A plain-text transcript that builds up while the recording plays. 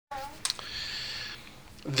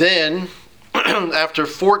Then, after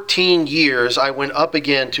 14 years, I went up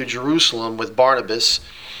again to Jerusalem with Barnabas,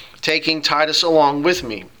 taking Titus along with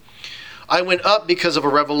me. I went up because of a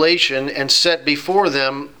revelation and set before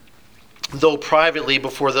them, though privately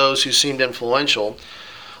before those who seemed influential,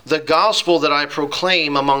 the gospel that I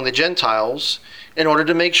proclaim among the Gentiles, in order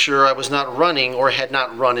to make sure I was not running or had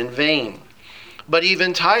not run in vain. But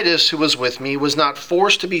even Titus, who was with me, was not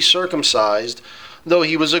forced to be circumcised, though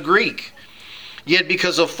he was a Greek. Yet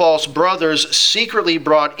because of false brothers secretly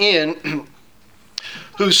brought in,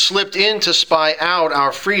 who slipped in to spy out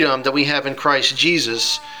our freedom that we have in Christ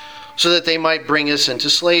Jesus, so that they might bring us into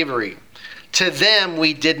slavery. To them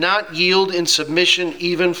we did not yield in submission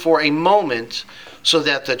even for a moment, so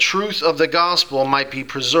that the truth of the gospel might be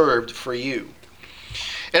preserved for you.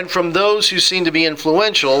 And from those who seem to be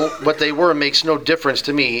influential, what they were makes no difference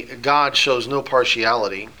to me. God shows no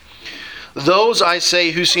partiality. Those, I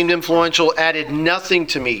say, who seemed influential added nothing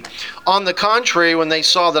to me. On the contrary, when they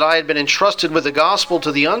saw that I had been entrusted with the gospel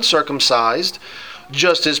to the uncircumcised,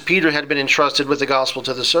 just as Peter had been entrusted with the gospel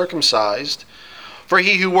to the circumcised, for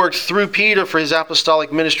he who worked through Peter for his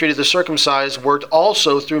apostolic ministry to the circumcised worked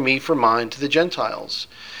also through me for mine to the Gentiles.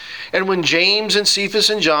 And when James and Cephas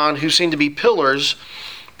and John, who seemed to be pillars,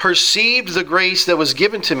 perceived the grace that was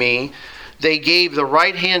given to me, they gave the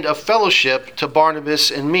right hand of fellowship to Barnabas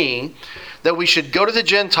and me, that we should go to the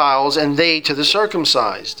Gentiles and they to the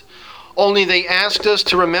circumcised. Only they asked us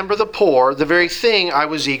to remember the poor, the very thing I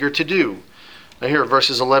was eager to do. Now here,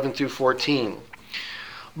 verses 11 through 14.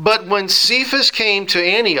 But when Cephas came to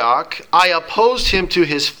Antioch, I opposed him to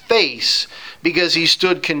his face, because he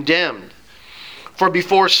stood condemned. For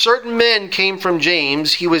before certain men came from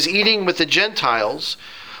James, he was eating with the Gentiles.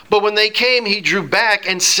 But when they came, he drew back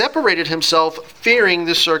and separated himself, fearing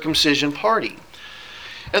the circumcision party.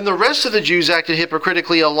 And the rest of the Jews acted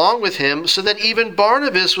hypocritically along with him, so that even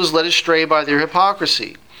Barnabas was led astray by their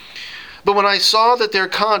hypocrisy. But when I saw that their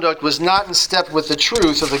conduct was not in step with the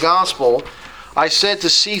truth of the gospel, I said to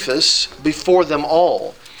Cephas before them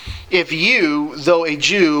all, if you, though a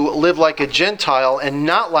Jew, live like a Gentile and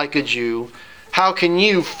not like a Jew, how can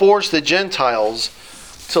you force the Gentiles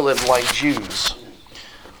to live like Jews?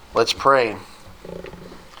 Let's pray.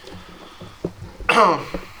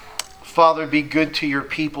 Father, be good to your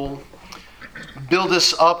people. Build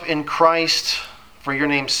us up in Christ for your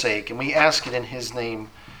name's sake. And we ask it in his name.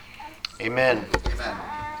 Amen. Amen.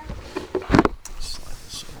 Slide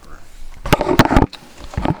this over.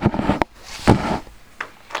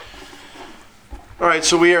 All right,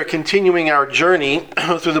 so we are continuing our journey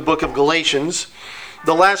through the book of Galatians.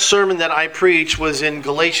 The last sermon that I preached was in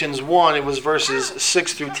Galatians 1. It was verses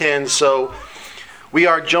 6 through 10. So we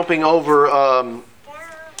are jumping over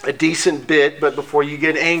a decent bit. But before you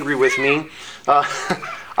get angry with me,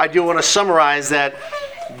 I do want to summarize that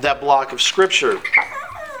block of Scripture.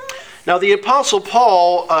 Now, the Apostle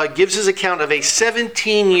Paul gives his account of a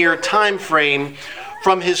 17-year time frame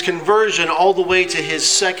from his conversion all the way to his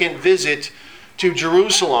second visit to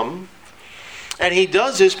Jerusalem. And he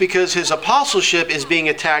does this because his apostleship is being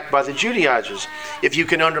attacked by the Judaizers. If you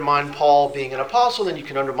can undermine Paul being an apostle, then you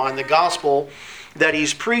can undermine the gospel that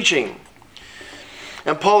he's preaching.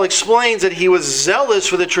 And Paul explains that he was zealous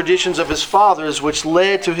for the traditions of his fathers, which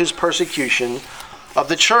led to his persecution of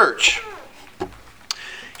the church.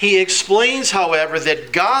 He explains, however,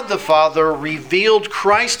 that God the Father revealed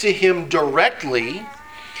Christ to him directly,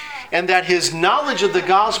 and that his knowledge of the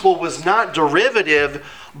gospel was not derivative,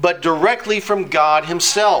 but directly from God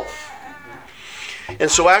himself. And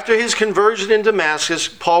so after his conversion in Damascus,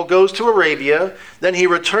 Paul goes to Arabia, then he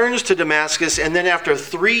returns to Damascus, and then after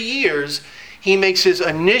 3 years, he makes his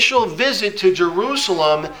initial visit to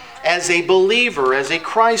Jerusalem as a believer, as a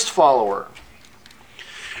Christ follower.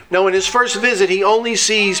 Now, in his first visit, he only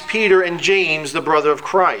sees Peter and James, the brother of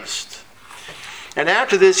Christ. And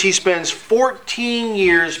after this, he spends 14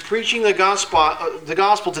 years preaching the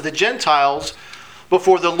gospel to the Gentiles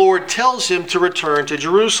before the Lord tells him to return to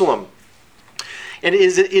Jerusalem. And it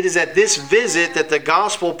is at this visit that the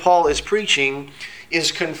gospel Paul is preaching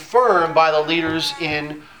is confirmed by the leaders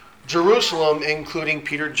in Jerusalem, including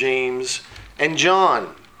Peter, James, and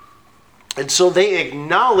John. And so they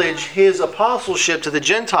acknowledge his apostleship to the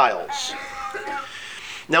Gentiles.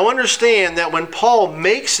 Now understand that when Paul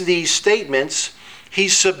makes these statements, he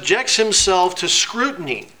subjects himself to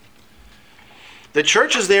scrutiny. The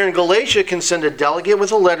churches there in Galatia can send a delegate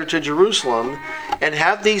with a letter to Jerusalem and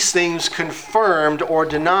have these things confirmed or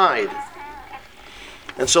denied.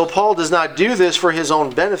 And so Paul does not do this for his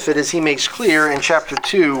own benefit, as he makes clear in chapter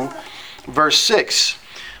 2, verse 6.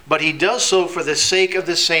 But he does so for the sake of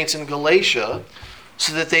the saints in Galatia,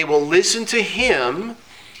 so that they will listen to him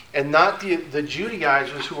and not the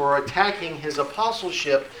Judaizers who are attacking his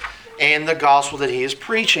apostleship and the gospel that he is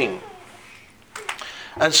preaching.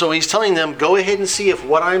 And so he's telling them, go ahead and see if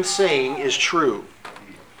what I'm saying is true.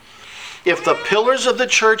 If the pillars of the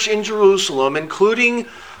church in Jerusalem, including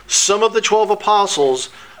some of the 12 apostles,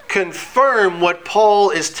 confirm what Paul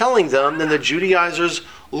is telling them, then the Judaizers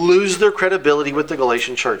lose their credibility with the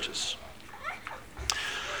Galatian churches.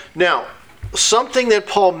 Now, something that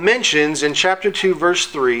Paul mentions in chapter 2, verse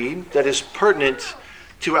 3, that is pertinent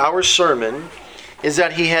to our sermon, is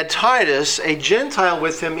that he had Titus, a Gentile,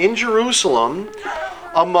 with him in Jerusalem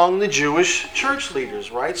among the Jewish church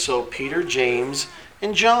leaders, right? So Peter, James,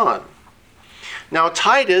 and John. Now,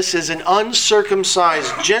 Titus is an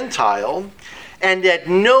uncircumcised Gentile, and at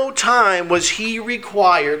no time was he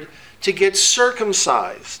required to get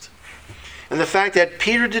circumcised. And the fact that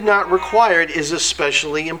Peter did not require it is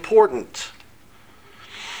especially important.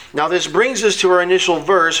 Now, this brings us to our initial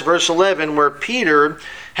verse, verse 11, where Peter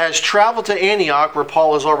has traveled to Antioch, where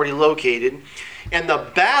Paul is already located, and the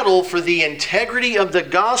battle for the integrity of the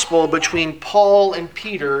gospel between Paul and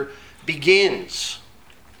Peter begins.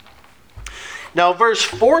 Now, verse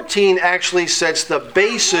 14 actually sets the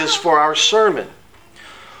basis for our sermon.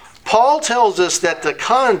 Paul tells us that the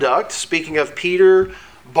conduct, speaking of Peter,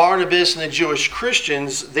 Barnabas, and the Jewish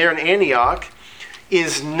Christians there in Antioch,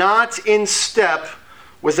 is not in step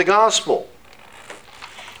with the gospel.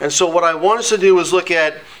 And so what I want us to do is look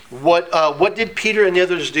at what did Peter and the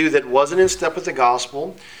others do that wasn't in step with the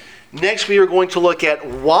gospel. Next, we are going to look at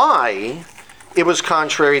why it was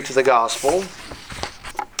contrary to the gospel.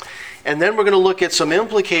 And then we're going to look at some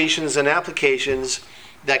implications and applications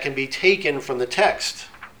that can be taken from the text.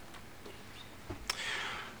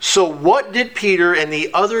 So what did Peter and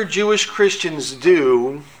the other Jewish Christians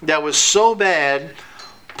do that was so bad,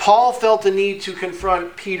 Paul felt the need to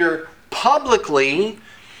confront Peter publicly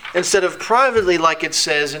instead of privately, like it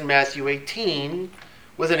says in Matthew 18,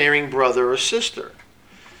 with an erring brother or sister?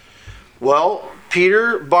 Well,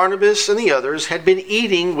 Peter, Barnabas, and the others had been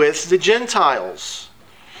eating with the Gentiles.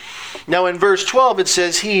 Now in verse 12 it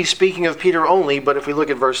says he, speaking of Peter only, but if we look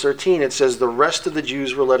at verse 13 it says the rest of the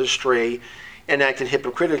Jews were led astray and acted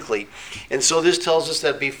hypocritically. And so this tells us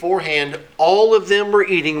that beforehand all of them were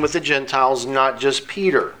eating with the Gentiles, not just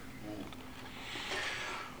Peter.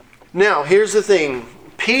 Now here's the thing.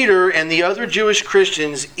 Peter and the other Jewish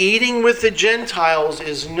Christians eating with the Gentiles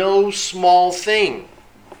is no small thing.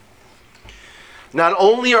 Not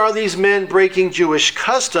only are these men breaking Jewish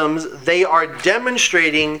customs, they are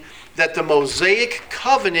demonstrating that the Mosaic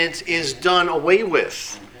covenant is done away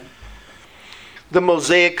with. The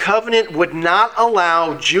Mosaic covenant would not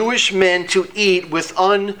allow Jewish men to eat with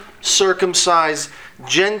uncircumcised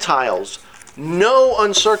Gentiles. No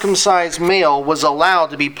uncircumcised male was allowed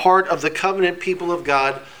to be part of the covenant people of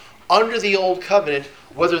God under the old covenant,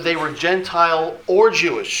 whether they were Gentile or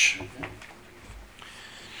Jewish.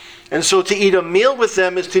 And so to eat a meal with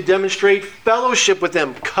them is to demonstrate fellowship with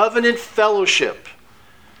them, covenant fellowship.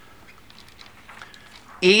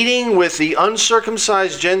 Eating with the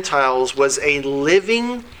uncircumcised Gentiles was a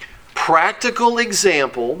living, practical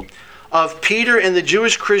example of Peter and the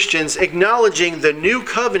Jewish Christians acknowledging the new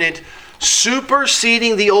covenant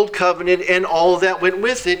superseding the old covenant and all that went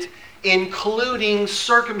with it, including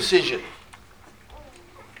circumcision.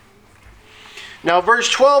 Now, verse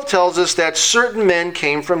 12 tells us that certain men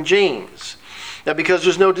came from James. Now, because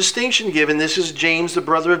there's no distinction given, this is James, the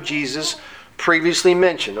brother of Jesus, previously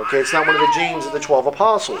mentioned. Okay, it's not one of the James of the 12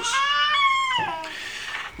 apostles.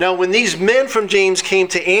 Now, when these men from James came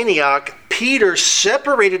to Antioch, Peter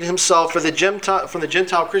separated himself from the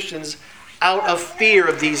Gentile Christians out of fear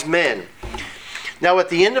of these men. Now, at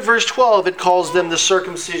the end of verse 12, it calls them the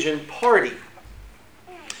circumcision party.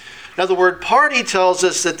 Now, the word party tells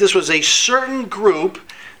us that this was a certain group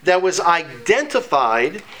that was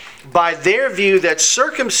identified by their view that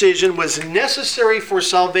circumcision was necessary for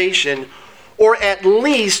salvation, or at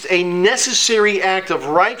least a necessary act of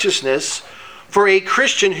righteousness for a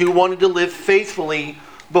Christian who wanted to live faithfully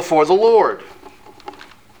before the Lord.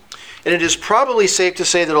 And it is probably safe to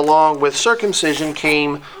say that along with circumcision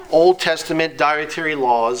came Old Testament dietary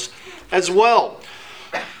laws as well.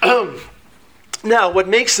 Now, what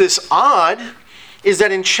makes this odd is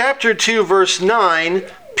that in chapter 2, verse 9,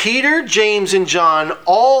 Peter, James, and John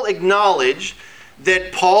all acknowledge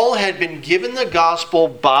that Paul had been given the gospel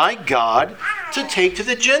by God to take to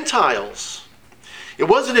the Gentiles. It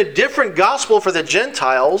wasn't a different gospel for the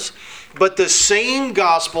Gentiles, but the same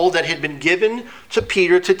gospel that had been given to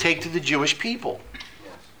Peter to take to the Jewish people.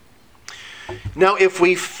 Now, if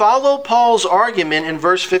we follow Paul's argument in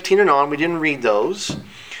verse 15 and on, we didn't read those,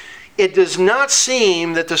 it does not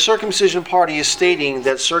seem that the circumcision party is stating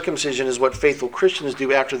that circumcision is what faithful Christians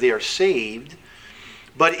do after they are saved,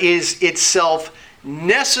 but is itself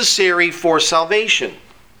necessary for salvation.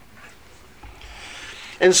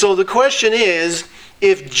 And so the question is,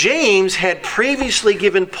 if James had previously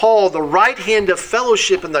given Paul the right hand of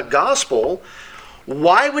fellowship in the gospel,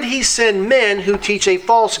 why would he send men who teach a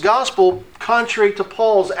false gospel contrary to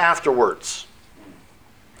Paul's afterwards?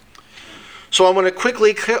 So I want to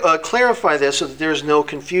quickly clarify this so that there's no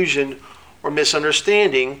confusion or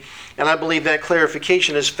misunderstanding. And I believe that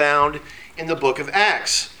clarification is found in the book of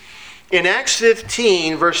Acts. In Acts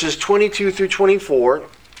 15, verses 22 through 24,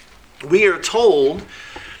 we are told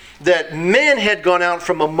that men had gone out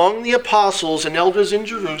from among the apostles and elders in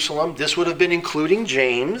Jerusalem. This would have been including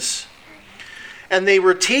James. And they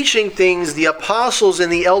were teaching things the apostles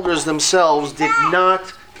and the elders themselves did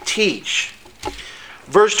not teach.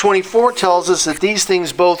 Verse 24 tells us that these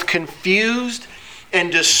things both confused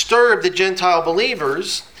and disturbed the Gentile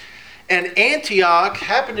believers. And Antioch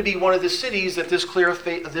happened to be one of the cities that this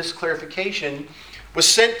clarification was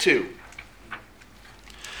sent to.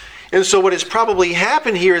 And so what has probably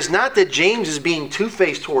happened here is not that James is being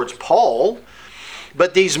two-faced towards Paul,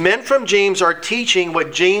 but these men from James are teaching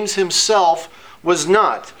what James himself was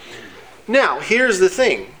not. Now, here's the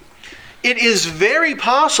thing. It is very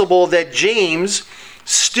possible that James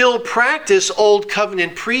still practiced Old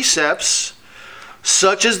Covenant precepts,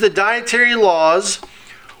 such as the dietary laws,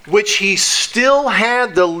 which he still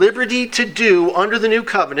had the liberty to do under the New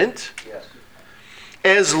Covenant,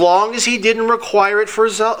 as long as he didn't require it for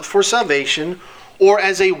salvation or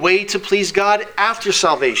as a way to please God after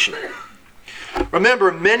salvation.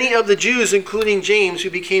 Remember, many of the Jews, including James, who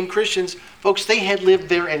became Christians, folks, they had lived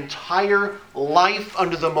their entire life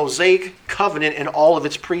under the Mosaic covenant and all of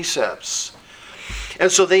its precepts.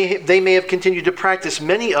 And so they may have continued to practice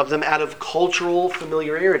many of them out of cultural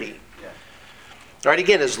familiarity. All right,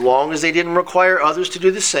 again, as long as they didn't require others to do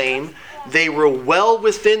the same, they were well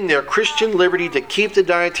within their Christian liberty to keep the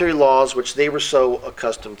dietary laws which they were so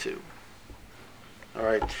accustomed to. All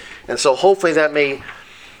right, and so hopefully that may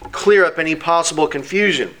clear up any possible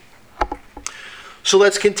confusion. So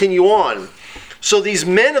let's continue on. So these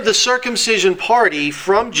men of the circumcision party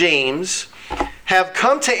from James have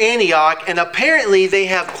come to Antioch, and apparently they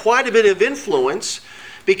have quite a bit of influence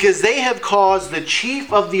because they have caused the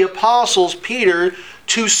chief of the apostles, Peter,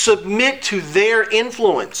 to submit to their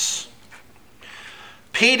influence.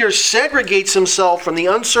 Peter segregates himself from the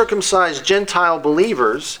uncircumcised Gentile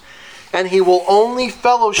believers, and he will only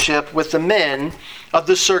fellowship with the men of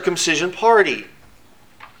the circumcision party.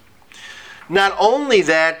 Not only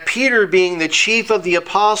that, Peter, being the chief of the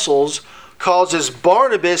apostles, causes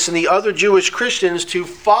Barnabas and the other Jewish Christians to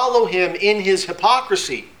follow him in his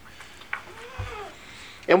hypocrisy.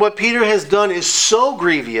 And what Peter has done is so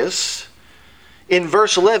grievous. In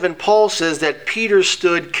verse 11, Paul says that Peter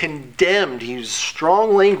stood condemned. He used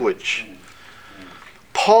strong language.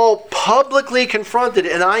 Paul publicly confronted,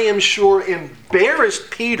 and I am sure embarrassed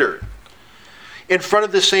Peter in front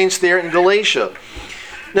of the saints there in Galatia.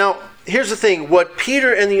 Now, here's the thing. What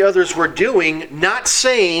Peter and the others were doing, not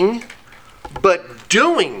saying, but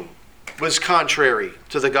doing, was contrary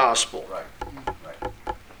to the gospel. Right.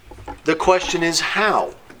 The question is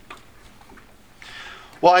how?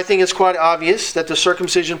 Well, I think it's quite obvious that the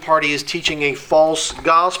circumcision party is teaching a false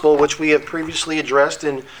gospel, which we have previously addressed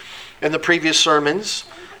in the previous sermons,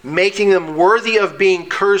 making them worthy of being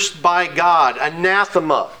cursed by God,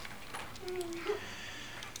 anathema.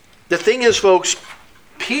 The thing is, folks,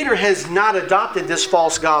 Peter has not adopted this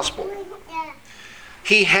false gospel.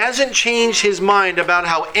 He hasn't changed his mind about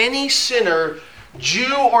how any sinner,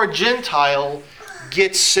 Jew or Gentile,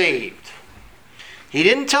 gets saved. He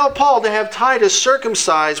didn't tell Paul to have Titus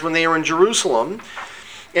circumcised when they were in Jerusalem.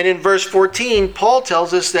 And in verse 14, Paul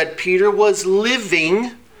tells us that Peter was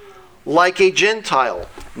living like a Gentile,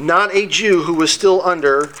 not a Jew who was still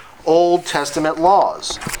under Old Testament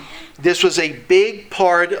laws. This was a big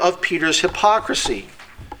part of Peter's hypocrisy.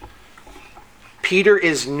 Peter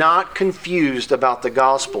is not confused about the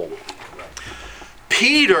gospel.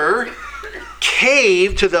 Peter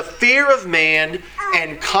caved to the fear of man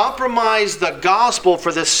and compromised the gospel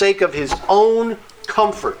for the sake of his own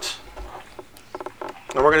comfort.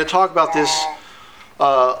 And we're going to talk about this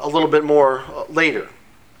a little bit more later.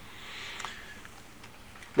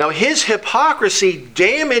 Now, his hypocrisy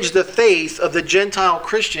damaged the faith of the Gentile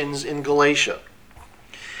Christians in Galatia.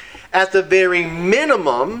 At the very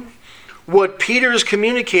minimum, what Peter is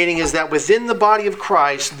communicating is that within the body of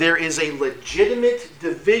Christ, there is a legitimate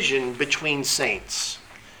division between saints.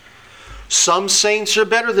 Some saints are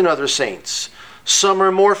better than other saints. Some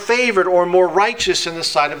are more favored or more righteous in the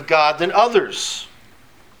sight of God than others.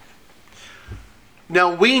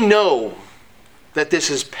 Now we know that this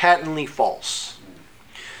is patently false.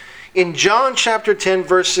 In John chapter 10,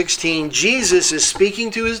 verse 16, Jesus is speaking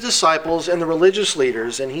to his disciples and the religious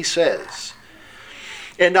leaders, and he says,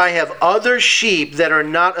 "And I have other sheep that are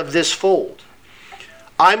not of this fold.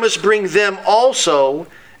 I must bring them also,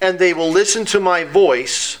 and they will listen to my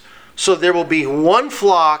voice. So there will be one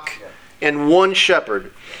flock and one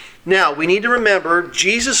shepherd." Now, we need to remember,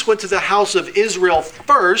 Jesus went to the house of Israel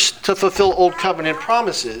first to fulfill Old Covenant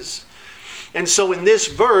promises. And so in this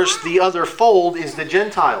verse, the other fold is the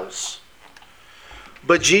Gentiles.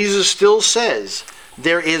 But Jesus still says,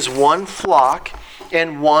 there is one flock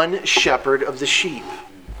and one shepherd of the sheep.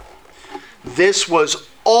 This was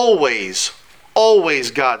always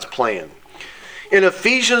God's plan. In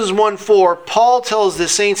Ephesians 1:4, Paul tells the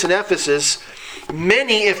saints in Ephesus,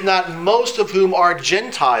 many, if not most of whom are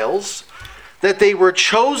Gentiles, that they were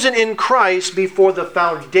chosen in Christ before the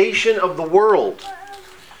foundation of the world.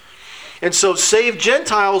 And so saved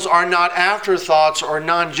Gentiles are not afterthoughts or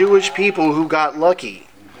non-Jewish people who got lucky.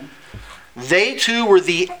 They too were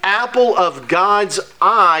the apple of God's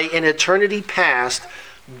eye in eternity past,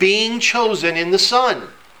 being chosen in the Son.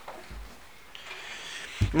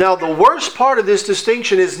 Now, the worst part of this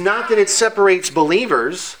distinction is not that it separates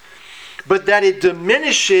believers, but that it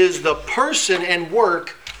diminishes the person and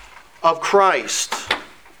work of Christ.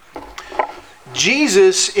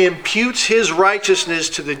 Jesus imputes his righteousness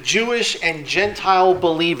to the Jewish and Gentile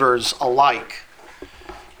believers alike,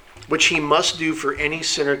 which he must do for any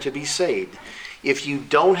sinner to be saved. If you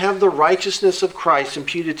don't have the righteousness of Christ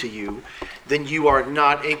imputed to you, then you are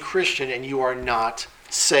not a Christian and you are not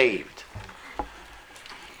saved.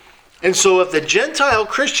 And so if the Gentile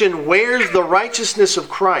Christian wears the righteousness of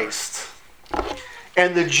Christ,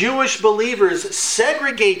 and the Jewish believers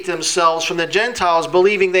segregate themselves from the Gentiles,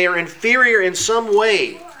 believing they are inferior in some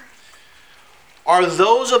way, are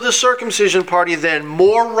those of the circumcision party then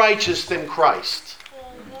more righteous than Christ?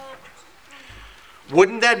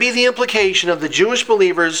 Wouldn't that be the implication of the Jewish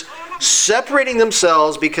believers separating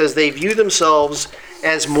themselves because they view themselves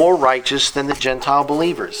as more righteous than the Gentile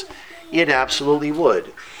believers? It absolutely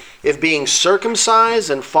would. If being circumcised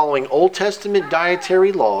and following Old Testament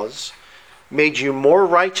dietary laws made you more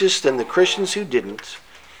righteous than the Christians who didn't,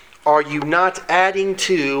 are you not adding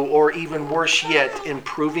to, or even worse yet,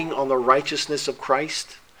 improving on the righteousness of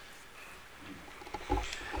Christ?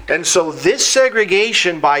 And so this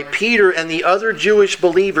segregation by Peter and the other Jewish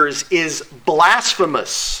believers is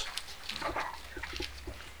blasphemous.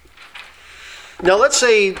 Now let's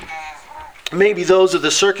say maybe those of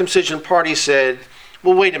the circumcision party said,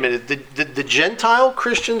 well, wait a minute, the Gentile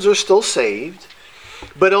Christians are still saved,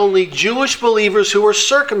 but only Jewish believers who were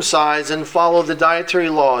circumcised and followed the dietary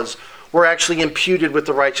laws were actually imputed with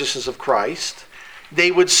the righteousness of Christ. They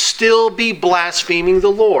would still be blaspheming the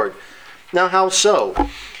Lord. Now, how so?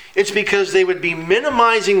 It's because they would be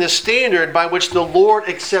minimizing the standard by which the Lord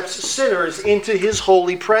accepts sinners into his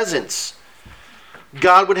holy presence.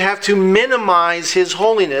 God would have to minimize his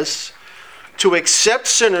holiness to accept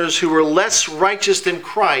sinners who were less righteous than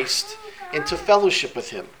Christ into fellowship with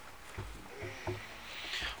him.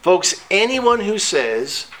 Folks, anyone who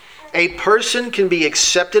says a person can be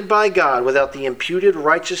accepted by God without the imputed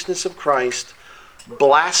righteousness of Christ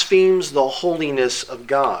blasphemes the holiness of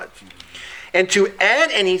God. And to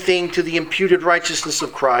add anything to the imputed righteousness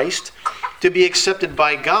of Christ to be accepted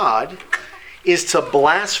by God is to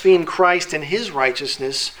blaspheme Christ and his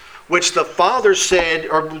righteousness, which the Father said,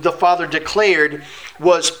 or the Father declared,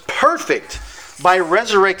 was perfect by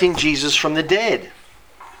resurrecting Jesus from the dead.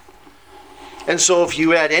 And so if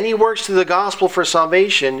you add any works to the gospel for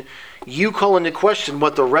salvation, you call into question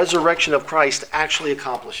what the resurrection of Christ actually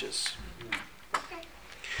accomplishes.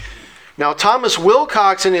 Now, Thomas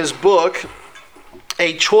Wilcox, in his book,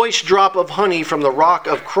 A Choice Drop of Honey from the Rock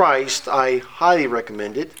of Christ, I highly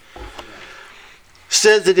recommend it,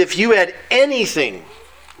 says that if you add anything,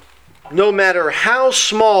 no matter how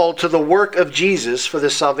small, to the work of Jesus for the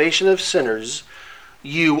salvation of sinners,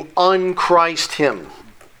 you unchrist him.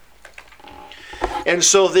 And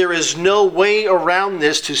so there is no way around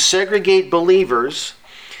this to segregate believers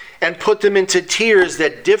and put them into tiers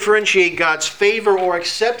that differentiate God's favor or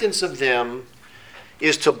acceptance of them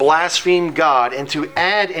is to blaspheme God, and to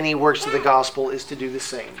add any works to the gospel is to do the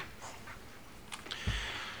same.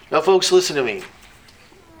 Now, folks, listen to me.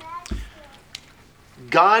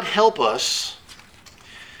 God help us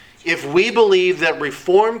if we believe that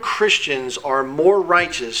Reformed Christians are more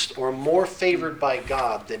righteous or more favored by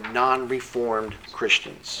God than non-Reformed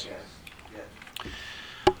Christians.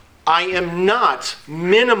 I am not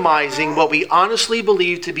minimizing what we honestly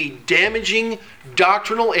believe to be damaging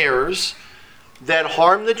doctrinal errors that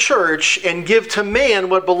harm the church and give to man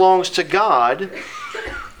what belongs to God,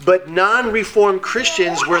 but non-Reformed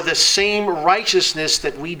Christians wear the same righteousness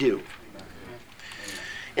that we do.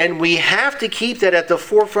 And we have to keep that at the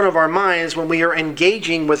forefront of our minds when we are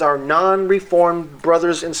engaging with our non-Reformed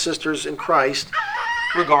brothers and sisters in Christ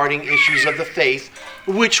regarding issues of the faith,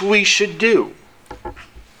 which we should do.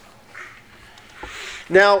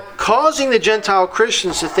 Now, causing the Gentile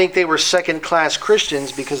Christians to think they were second-class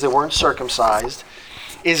Christians because they weren't circumcised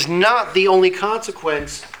is not the only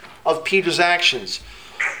consequence of Peter's actions.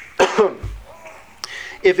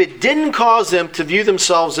 If it didn't cause them to view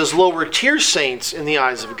themselves as lower-tier saints in the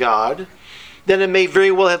eyes of God, then it may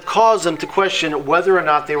very well have caused them to question whether or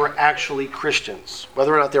not they were actually Christians,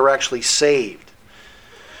 whether or not they were actually saved.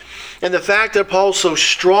 And the fact that Paul so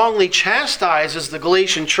strongly chastises the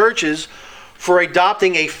Galatian churches for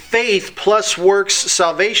adopting a faith plus works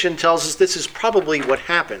salvation tells us this is probably what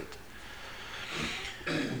happened.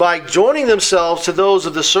 By joining themselves to those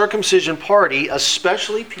of the circumcision party,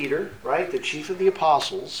 especially Peter, right, the chief of the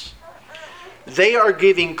apostles, they are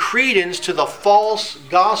giving credence to the false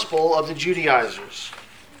gospel of the Judaizers.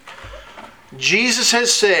 Jesus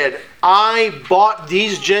has said, I bought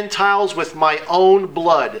these Gentiles with my own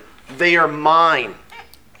blood. They are mine.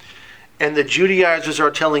 And the Judaizers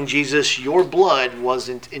are telling Jesus, your blood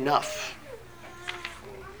wasn't enough.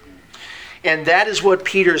 And that is what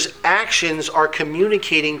Peter's actions are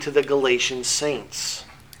communicating to the Galatian saints.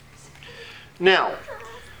 Now,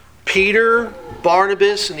 Peter,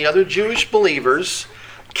 Barnabas, and the other Jewish believers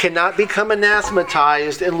cannot become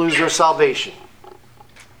anathematized and lose their salvation.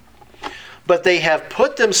 But they have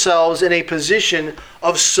put themselves in a position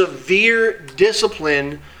of severe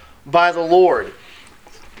discipline by the Lord.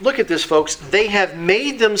 Look at this, folks. They have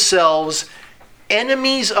made themselves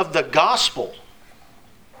enemies of the gospel.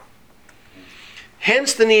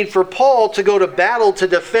 Hence the need for Paul to go to battle to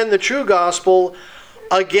defend the true gospel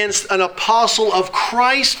against an apostle of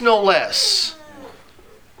Christ, no less.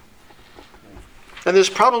 And this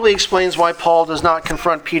probably explains why Paul does not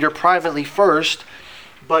confront Peter privately first,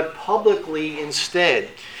 but publicly instead.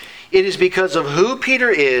 It is because of who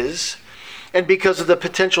Peter is and because of the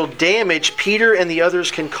potential damage Peter and the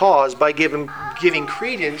others can cause by giving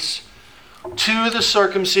credence to the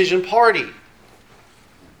circumcision party.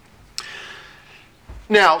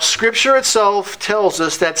 Now, Scripture itself tells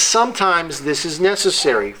us that sometimes this is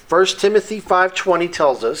necessary. 1 Timothy 5:20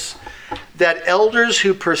 tells us that elders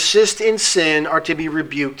who persist in sin are to be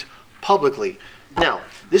rebuked publicly. Now,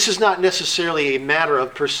 this is not necessarily a matter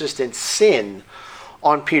of persistent sin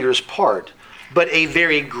on Peter's part, but a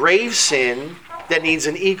very grave sin that needs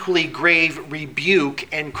an equally grave rebuke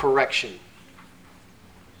and correction.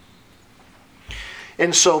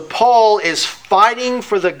 And so Paul is fighting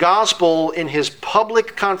for the gospel in his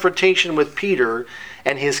public confrontation with Peter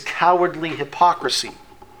and his cowardly hypocrisy.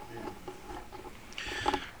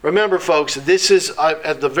 Remember, folks, this is,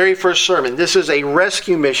 at the very first sermon, this is a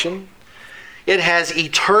rescue mission. It has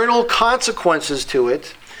eternal consequences to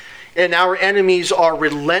it. And our enemies are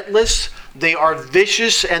relentless, they are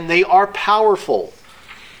vicious, and they are powerful.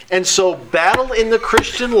 And so battle in the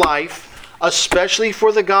Christian life, especially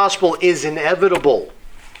for the gospel, is inevitable.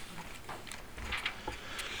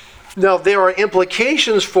 Now, there are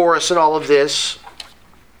implications for us in all of this,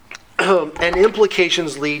 and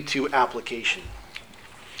implications lead to application.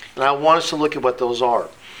 And I want us to look at what those are.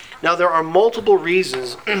 Now, there are multiple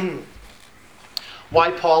reasons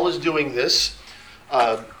why Paul is doing this,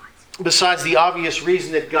 besides the obvious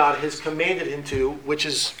reason that God has commanded him to, which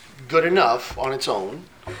is good enough on its own.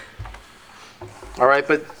 All right,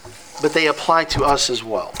 but they apply to us as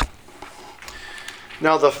well.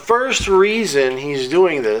 Now, the first reason he's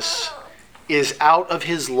doing this is out of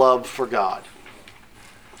his love for God.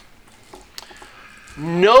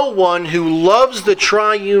 No one who loves the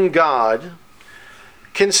triune God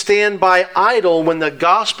can stand by idle when the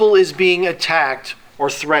gospel is being attacked or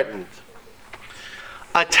threatened.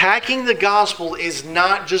 Attacking the gospel is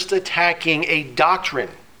not just attacking a doctrine.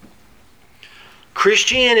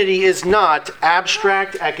 Christianity is not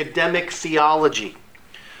abstract academic theology.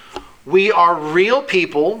 We are real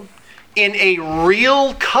people in a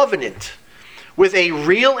real covenant with a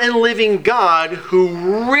real and living God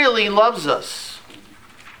who really loves us.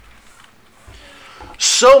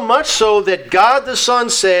 So much so that God the Son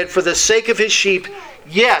said, for the sake of his sheep,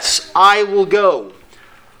 yes, I will go.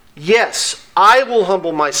 Yes, I will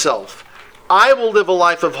humble myself. I will live a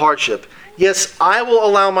life of hardship. Yes, I will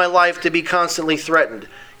allow my life to be constantly threatened.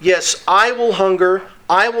 Yes, I will hunger.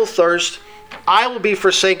 I will thirst. I will be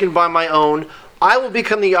forsaken by my own. I will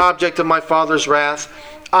become the object of my Father's wrath.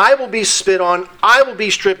 I will be spit on. I will be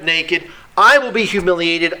stripped naked. I will be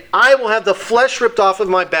humiliated. I will have the flesh ripped off of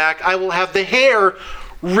my back. I will have the hair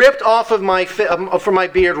ripped off of from my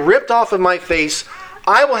beard, ripped off of my face.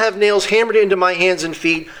 I will have nails hammered into my hands and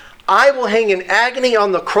feet. I will hang in agony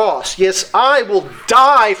on the cross. Yes, I will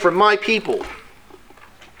die for my people.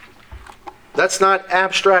 That's not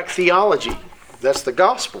abstract theology. That's the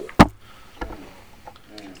gospel.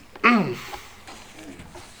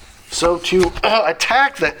 So to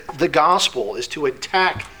attack the gospel is to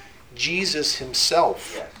attack Jesus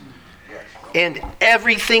himself and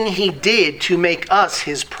everything he did to make us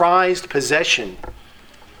his prized possession.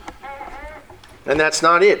 And that's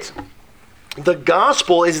not it. The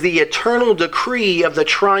gospel is the eternal decree of the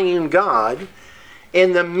triune God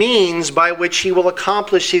and the means by which he will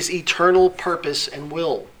accomplish his eternal purpose and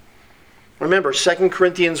will. Remember, 2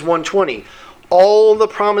 Corinthians 1:20. All the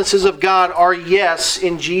promises of God are yes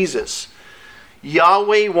in Jesus.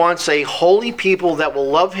 Yahweh wants a holy people that will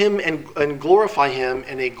love him and glorify him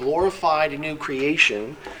in a glorified new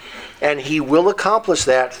creation, and he will accomplish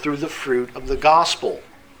that through the fruit of the gospel.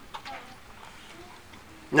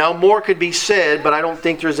 Now, more could be said, but I don't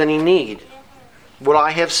think there's any need. What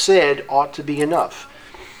I have said ought to be enough.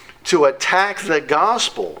 To attack the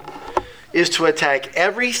gospel is to attack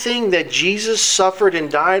everything that Jesus suffered and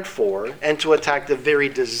died for, and to attack the very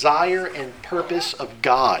desire and purpose of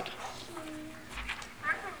God.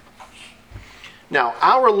 Now,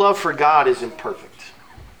 our love for God is imperfect.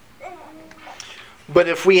 But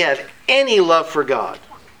if we have any love for God,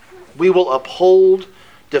 we will uphold,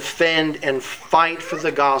 defend, and fight for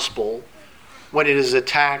the gospel when it is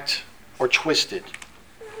attacked or twisted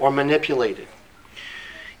or manipulated.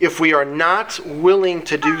 If we are not willing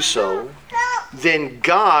to do so, then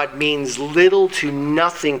God means little to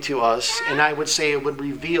nothing to us, and I would say it would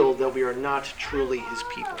reveal that we are not truly his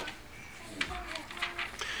people.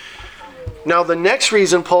 Now, the next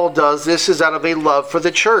reason Paul does this is out of a love for the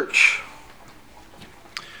church.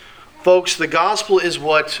 Folks, the gospel is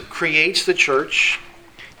what creates the church.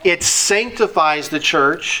 It sanctifies the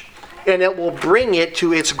church, and it will bring it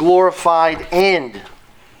to its glorified end.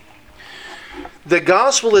 The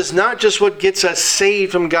gospel is not just what gets us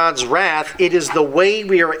saved from God's wrath. It is the way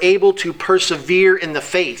we are able to persevere in the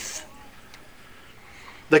faith.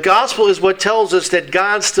 The gospel is what tells us that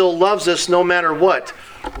God still loves us no matter what.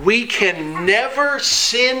 We can never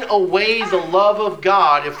sin away the love of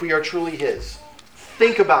God if we are truly his.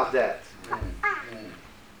 Think about that.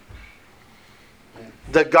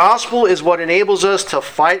 The gospel is what enables us to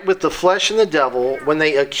fight with the flesh and the devil when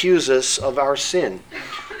they accuse us of our sin.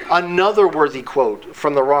 Another worthy quote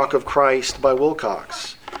from The Rock of Christ by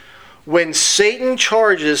Wilcox. When Satan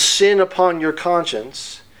charges sin upon your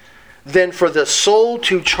conscience, then for the soul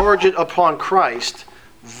to charge it upon Christ,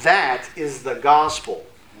 that is the gospel.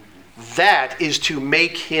 That is to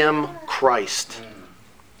make him Christ.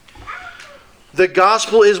 The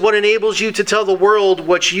gospel is what enables you to tell the world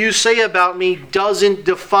what you say about me doesn't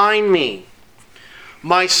define me.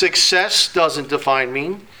 My success doesn't define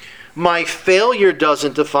me. My failure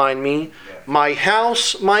doesn't define me. My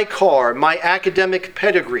house, my car, my academic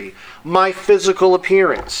pedigree, my physical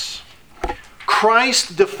appearance.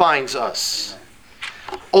 Christ defines us.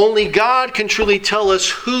 Only God can truly tell us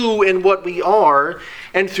who and what we are,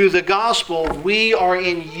 and through the gospel, we are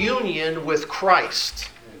in union with Christ.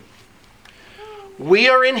 We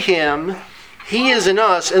are in him, he is in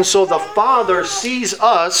us, and so the Father sees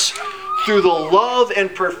us through the love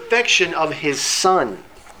and perfection of his Son.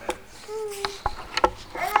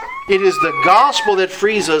 It is the gospel that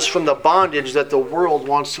frees us from the bondage that the world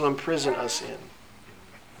wants to imprison us in.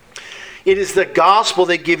 It is the gospel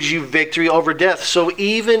that gives you victory over death. So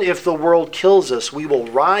even if the world kills us, we will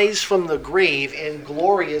rise from the grave in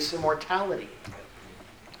glorious immortality.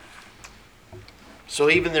 So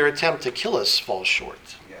even their attempt to kill us falls short.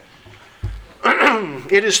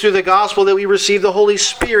 It is through the gospel that we receive the Holy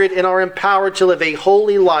Spirit and are empowered to live a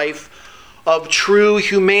holy life of true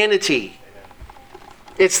humanity.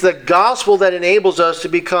 It's the gospel that enables us to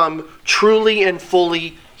become truly and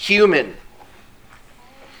fully human.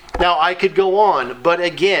 Now, I could go on, but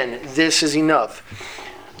again, this is enough.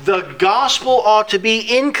 The gospel ought to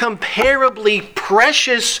be incomparably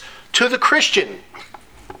precious to the Christian.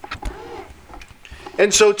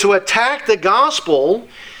 And so to attack the gospel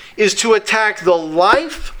is to attack the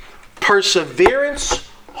life, perseverance,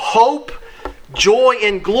 hope, joy,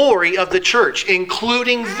 and glory of the church,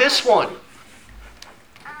 including this one.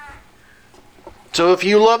 So if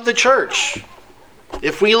you love the church,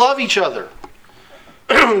 if we love each other,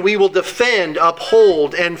 we will defend,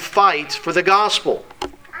 uphold, and fight for the gospel.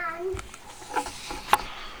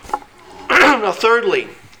 Now, thirdly,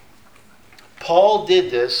 Paul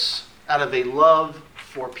did this out of a love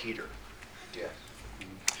for Peter. Yes.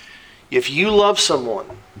 If you love someone,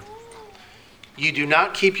 you do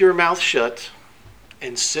not keep your mouth shut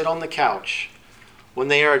and sit on the couch when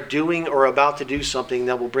they are doing or about to do something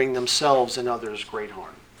that will bring themselves and others great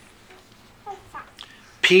harm.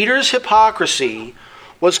 Peter's hypocrisy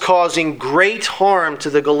was causing great harm to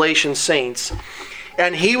the Galatian saints,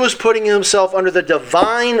 and he was putting himself under the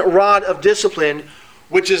divine rod of discipline,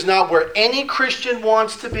 which is not where any Christian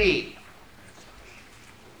wants to be.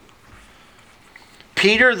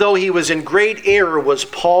 Peter, though he was in great error, was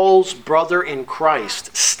Paul's brother in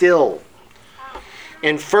Christ still.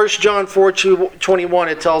 In 1 John 4:21,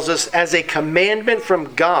 it tells us, as a commandment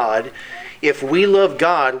from God, if we love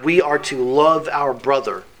God, we are to love our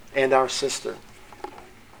brother and our sister.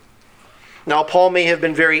 Now, Paul may have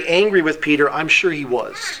been very angry with Peter. I'm sure he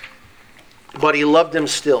was. But he loved him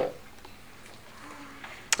still.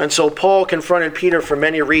 And so Paul confronted Peter for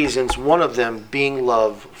many reasons, one of them being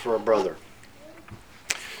love for a brother.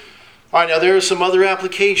 All right, now there are some other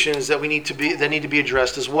applications that need to be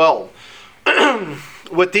addressed as well.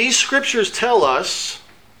 What these scriptures tell us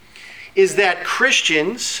is that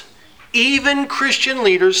Christians, even Christian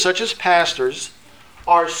leaders such as pastors,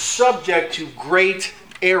 are subject to great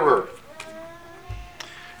error.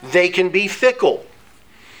 They can be fickle.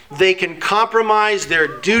 They can compromise their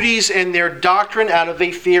duties and their doctrine out of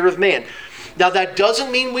a fear of man. Now, that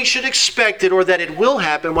doesn't mean we should expect it or that it will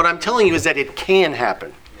happen. What I'm telling you is that it can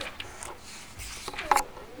happen.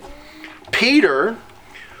 Peter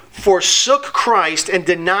forsook Christ and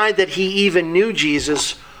denied that he even knew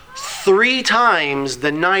Jesus 3 times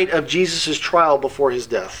the night of Jesus' trial before his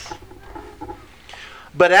death.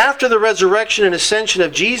 But after the resurrection and ascension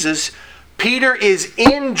of Jesus, Peter is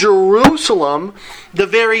in Jerusalem, the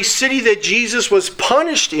very city that Jesus was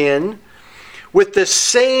punished in, with the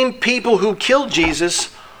same people who killed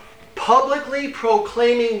Jesus, publicly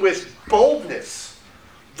proclaiming with boldness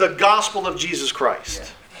the gospel of Jesus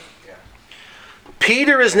Christ.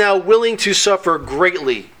 Peter is now willing to suffer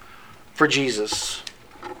greatly for Jesus.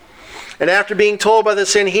 And after being told by the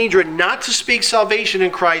Sanhedrin not to speak salvation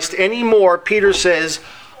in Christ anymore, Peter says,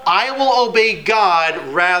 I will obey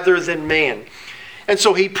God rather than man. And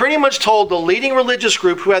so he pretty much told the leading religious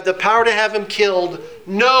group who had the power to have him killed,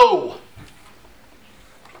 no.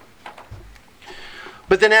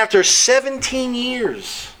 But then after 17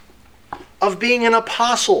 years of being an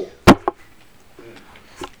apostle,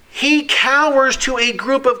 he cowers to a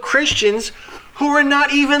group of Christians who are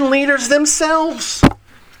not even leaders themselves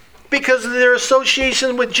because of their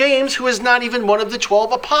association with James, who is not even one of the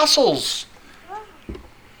 12 apostles.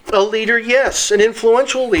 A leader, yes, an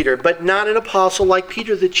influential leader, but not an apostle like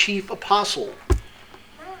Peter, the chief apostle.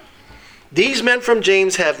 These men from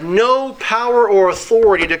James have no power or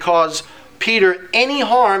authority to cause Peter any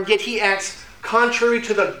harm, yet he acts contrary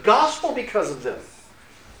to the gospel because of them.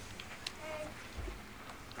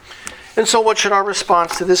 And so what should our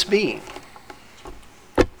response to this be?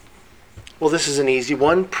 Well, this is an easy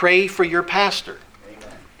one. Pray for your pastor.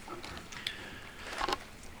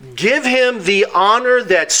 Give him the honor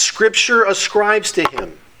that Scripture ascribes to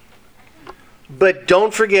him. But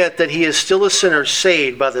don't forget that he is still a sinner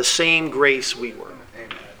saved by the same grace we were.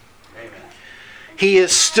 Amen. He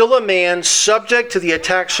is still a man subject to the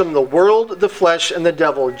attacks from the world, the flesh, and the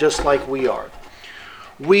devil, just like we are.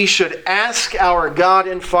 We should ask our God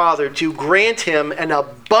and Father to grant him an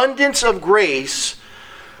abundance of grace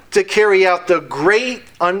to carry out the great,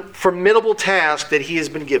 formidable task that he has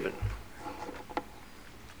been given.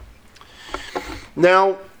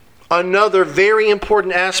 Now, another very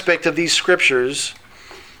important aspect of these scriptures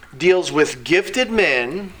deals with gifted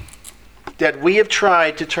men that we have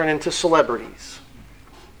tried to turn into celebrities.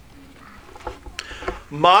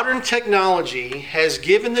 Modern technology has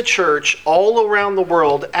given the church all around the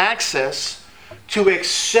world access to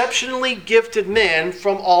exceptionally gifted men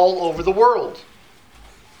from all over the world.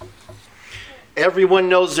 Everyone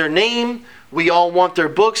knows their name. We all want their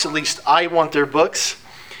books. At least I want their books.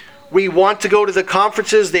 We want to go to the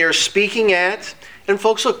conferences they are speaking at. And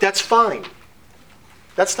folks, look, that's fine.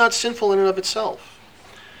 That's not sinful in and of itself.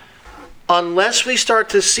 Unless we start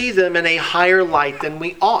to see them in a higher light than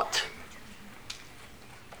we ought.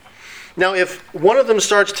 Now, if one of them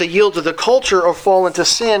starts to yield to the culture or fall into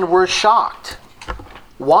sin, we're shocked.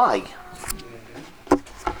 Why?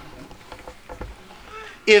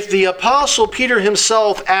 If the Apostle Peter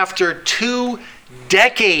himself, after 2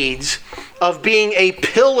 decades of being a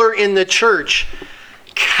pillar in the church,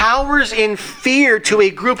 cowers in fear to a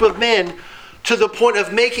group of men to the point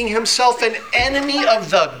of making himself an enemy of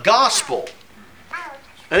the gospel,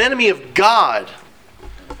 an enemy of God.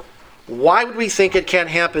 Why would we think it can't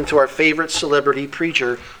happen to our favorite celebrity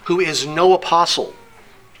preacher who is no apostle?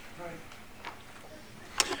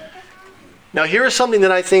 Now, here is something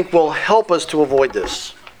that I think will help us to avoid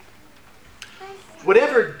this.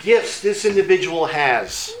 Whatever gifts this individual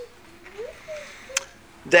has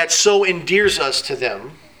that so endears us to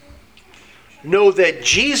them, know that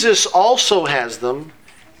Jesus also has them,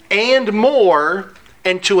 and more,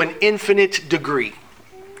 and to an infinite degree.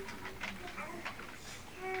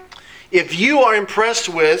 If you are impressed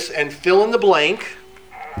with, and fill in the blank,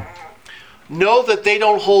 know that they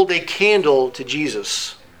don't hold a candle to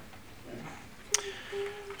Jesus.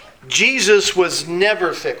 Jesus was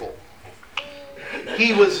never fickle.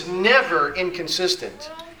 He was never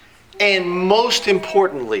inconsistent. And most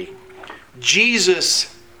importantly,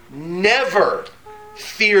 Jesus never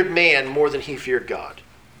feared man more than he feared God.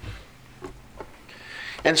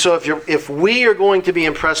 And so if we are going to be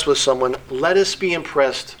impressed with someone, let us be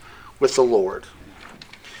impressed with the Lord.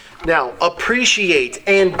 Now, appreciate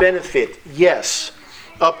and benefit. Yes,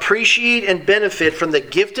 appreciate and benefit from the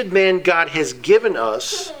gifted man God has given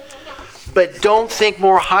us, but don't think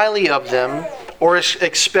more highly of them or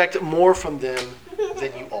expect more from them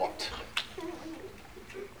than you ought.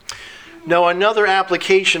 Now, another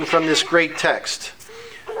application from this great text.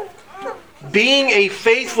 Being a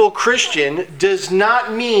faithful Christian does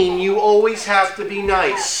not mean you always have to be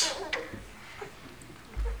nice.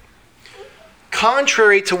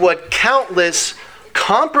 Contrary to what countless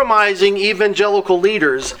compromising evangelical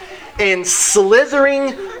leaders and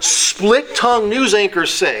slithering, split-tongued news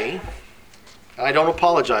anchors say, I don't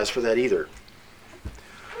apologize for that either.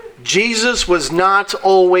 Jesus was not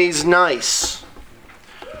always nice.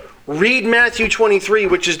 Read Matthew 23,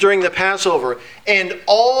 which is during the Passover, and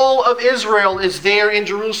all of Israel is there in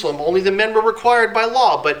Jerusalem. Only the men were required by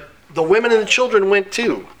law, but the women and the children went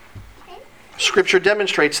too. Scripture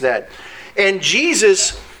demonstrates that. And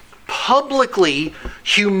Jesus publicly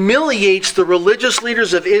humiliates the religious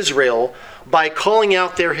leaders of Israel by calling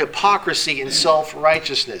out their hypocrisy and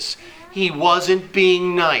self-righteousness. He wasn't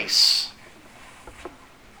being nice.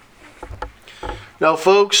 Now,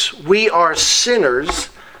 folks, we are sinners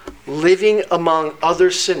living among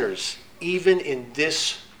other sinners, even in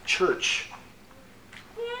this church.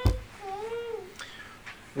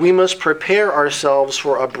 We must prepare ourselves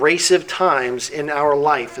for abrasive times in our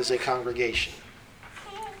life as a congregation.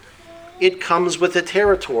 It comes with the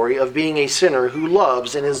territory of being a sinner who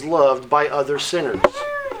loves and is loved by other sinners.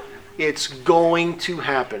 It's going to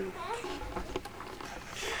happen.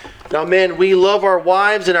 Now, men, we love our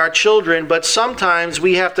wives and our children, but sometimes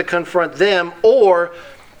we have to confront them, or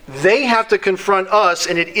they have to confront us,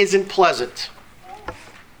 and it isn't pleasant.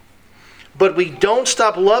 But we don't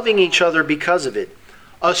stop loving each other because of it,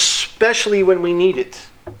 especially when we need it.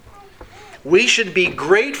 We should be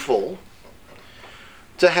grateful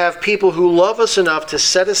to have people who love us enough to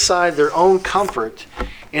set aside their own comfort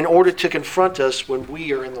in order to confront us when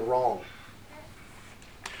we are in the wrong.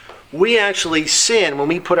 We actually sin when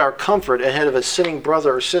we put our comfort ahead of a sinning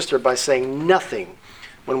brother or sister by saying nothing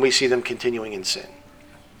when we see them continuing in sin.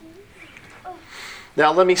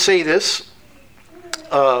 Now, let me say this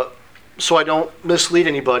so I don't mislead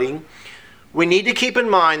anybody. We need to keep in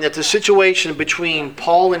mind that the situation between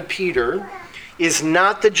Paul and Peter is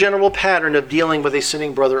not the general pattern of dealing with a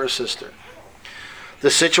sinning brother or sister. The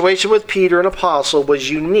situation with Peter, an apostle, was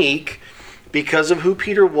unique because of who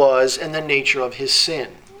Peter was and the nature of his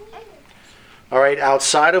sin. All right,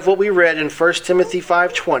 outside of what we read in 1 Timothy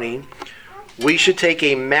 5:20, we should take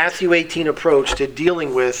a Matthew 18 approach to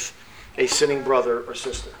dealing with a sinning brother or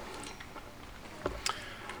sister.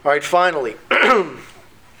 All right, finally,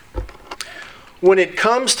 when it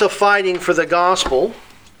comes to fighting for the gospel,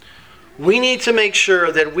 we need to make sure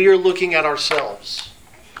that we are looking at ourselves,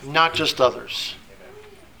 not just others.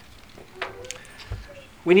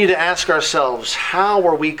 We need to ask ourselves, how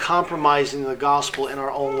are we compromising the gospel in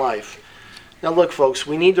our own life? Now look, folks,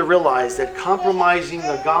 we need to realize that compromising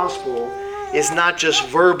the gospel is not just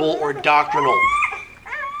verbal or doctrinal.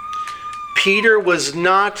 Peter was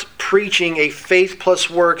not preaching a faith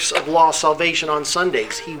plus works of law salvation on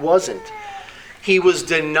Sundays. He wasn't. He was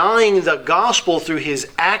denying the gospel through his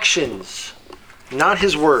actions, not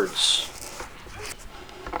his words.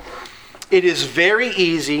 It is very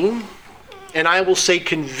easy, and I will say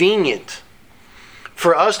convenient,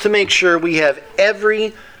 for us to make sure we have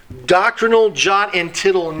every doctrinal jot and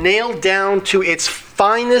tittle nailed down to its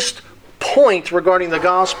finest point regarding the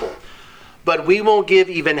gospel. but we won't give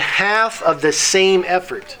even half of the same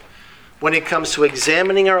effort when it comes to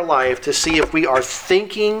examining our life to see if we are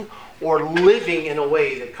thinking or living in a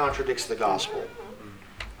way that contradicts the gospel.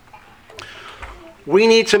 We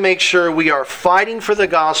need to make sure we are fighting for the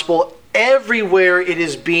gospel everywhere it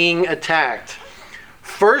is being attacked.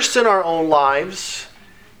 First in our own lives,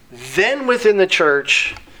 then within the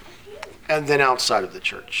church, and then outside of the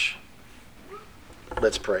church.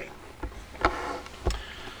 Let's pray.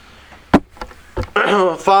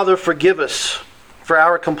 Father, forgive us for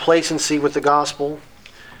our complacency with the gospel.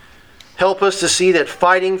 Help us to see that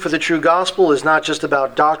fighting for the true gospel is not just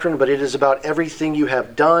about doctrine, but it is about everything you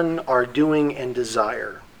have done, are doing, and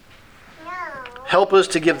desire. Help us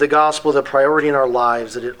to give the gospel the priority in our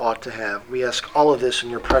lives that it ought to have. We ask all of this in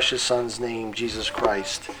your precious Son's name, Jesus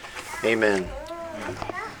Christ. Amen.